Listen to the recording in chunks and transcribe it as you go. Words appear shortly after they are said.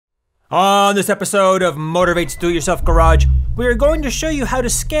On this episode of Motorvate's Do-It-Yourself Garage, we are going to show you how to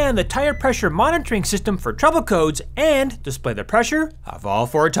scan the tire pressure monitoring system for trouble codes and display the pressure of all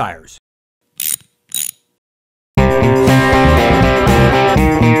four tires.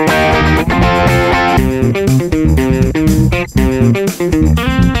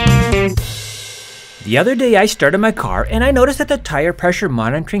 The other day I started my car and I noticed that the tire pressure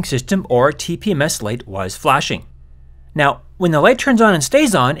monitoring system, or TPMS light, was flashing. Now, when the light turns on and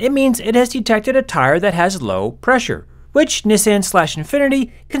stays on, it means it has detected a tire that has low pressure, which Nissan/Infiniti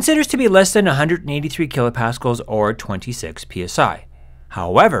considers to be less than 183 kilopascals or 26 psi.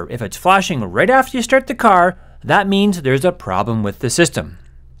 However, if it's flashing right after you start the car, that means there's a problem with the system.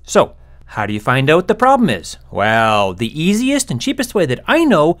 So, how do you find out what the problem is? Well, the easiest and cheapest way that I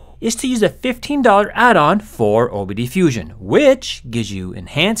know is to use a $15 add-on for OBD Fusion, which gives you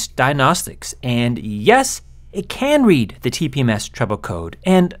Enhanced Diagnostics. And yes, it can read the TPMS trouble code.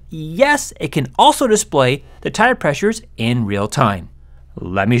 And yes, it can also display the tire pressures in real time.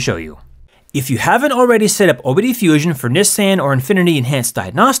 Let me show you. If you haven't already set up OBD Fusion for Nissan or Infiniti Enhanced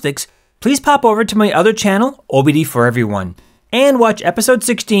Diagnostics, please pop over to my other channel, OBD for Everyone, and watch episode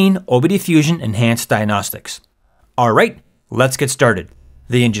 16, OBD Fusion Enhanced Diagnostics. Alright, let's get started.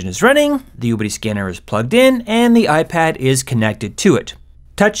 The engine is running, the OBD scanner is plugged in, and the iPad is connected to it.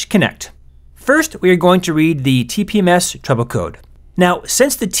 Touch Connect. First, we are going to read the TPMS trouble code. Now,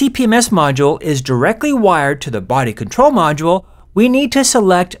 since the TPMS module is directly wired to the body control module, we need to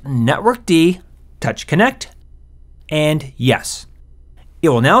select Network D, Touch Connect, and Yes. It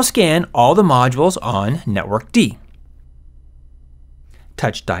will now scan all the modules on Network D.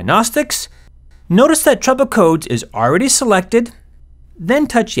 Touch Diagnostics. Notice that trouble codes is already selected, then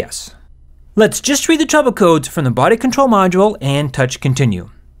touch Yes. Let's just read the trouble codes from the body control module and touch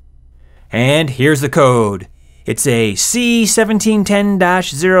Continue. And here's the code. It's a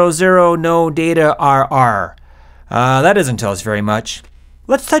C1710-00 no data RR. That doesn't tell us very much.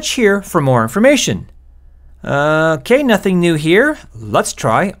 Let's touch here for more information. Okay, nothing new here. Let's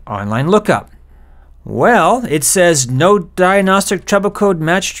try online lookup. Well, it says no diagnostic trouble code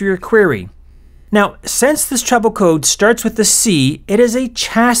matched to your query. Now, since this trouble code starts with the C, it is a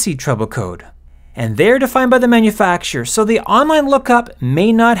chassis trouble code. And they're defined by the manufacturer, so the online lookup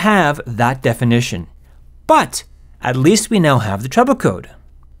may not have that definition. But at least we now have the trouble code.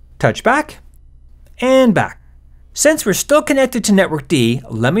 Touch back and back. Since we're still connected to Network D,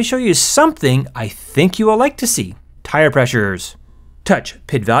 let me show you something I think you will like to see. Tire pressures. Touch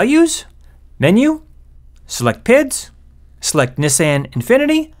PID values, menu, select PIDs, select Nissan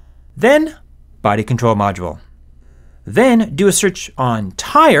Infiniti, then body control module. Then do a search on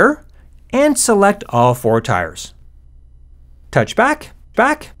tire and select all four tires. Touch back,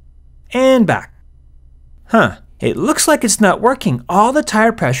 back, and back. It looks like it's not working. All the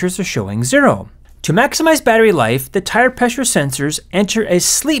tire pressures are showing 0. To maximize battery life, the tire pressure sensors enter a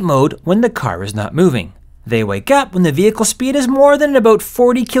sleep mode when the car is not moving. They wake up when the vehicle speed is more than about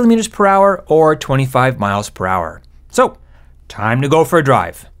 40 kilometers per hour or 25 miles per hour. So, time to go for a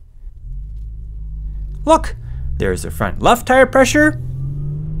drive. Look, there's the front left tire pressure,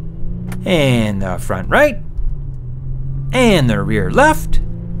 and the front right, and the rear left,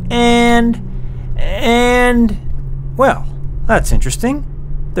 and well, that's interesting.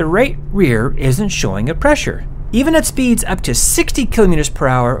 The right rear isn't showing a pressure. Even at speeds up to 60 kilometers per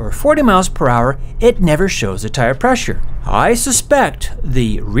hour or 40 miles per hour, it never shows a tire pressure. I suspect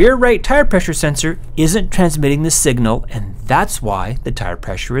the rear right tire pressure sensor isn't transmitting the signal, and that's why the tire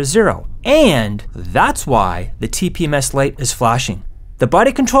pressure is 0. And that's why the TPMS light is flashing. The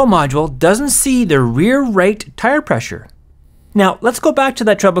body control module doesn't see the rear right tire pressure. Now, let's go back to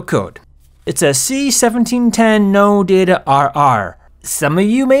that trouble code. It's a C1710 no data RR. Some of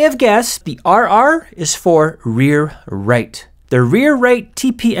you may have guessed the RR is for rear right. The rear right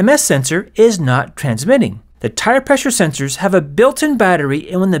TPMS sensor is not transmitting. The tire pressure sensors have a built-in battery,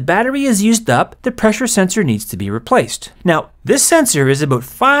 and when the battery is used up, the pressure sensor needs to be replaced. Now, this sensor is about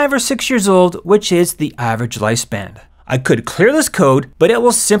 5 or 6 years old, which is the average lifespan. I could clear this code, but it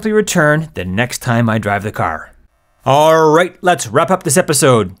will simply return the next time I drive the car. Alright, let's wrap up this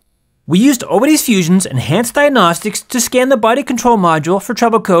episode. We used OBD Fusion's Enhanced Diagnostics to scan the body control module for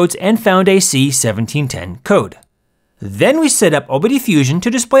trouble codes and found a C1710 code. Then we set up OBD Fusion to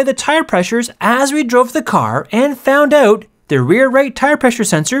display the tire pressures as we drove the car and found out the rear right tire pressure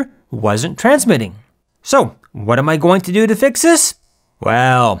sensor wasn't transmitting. So, what am I going to do to fix this?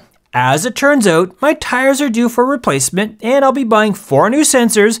 Well, as it turns out, my tires are due for replacement, and I'll be buying 4 new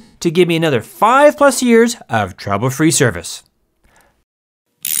sensors to give me another 5+ years of trouble-free service.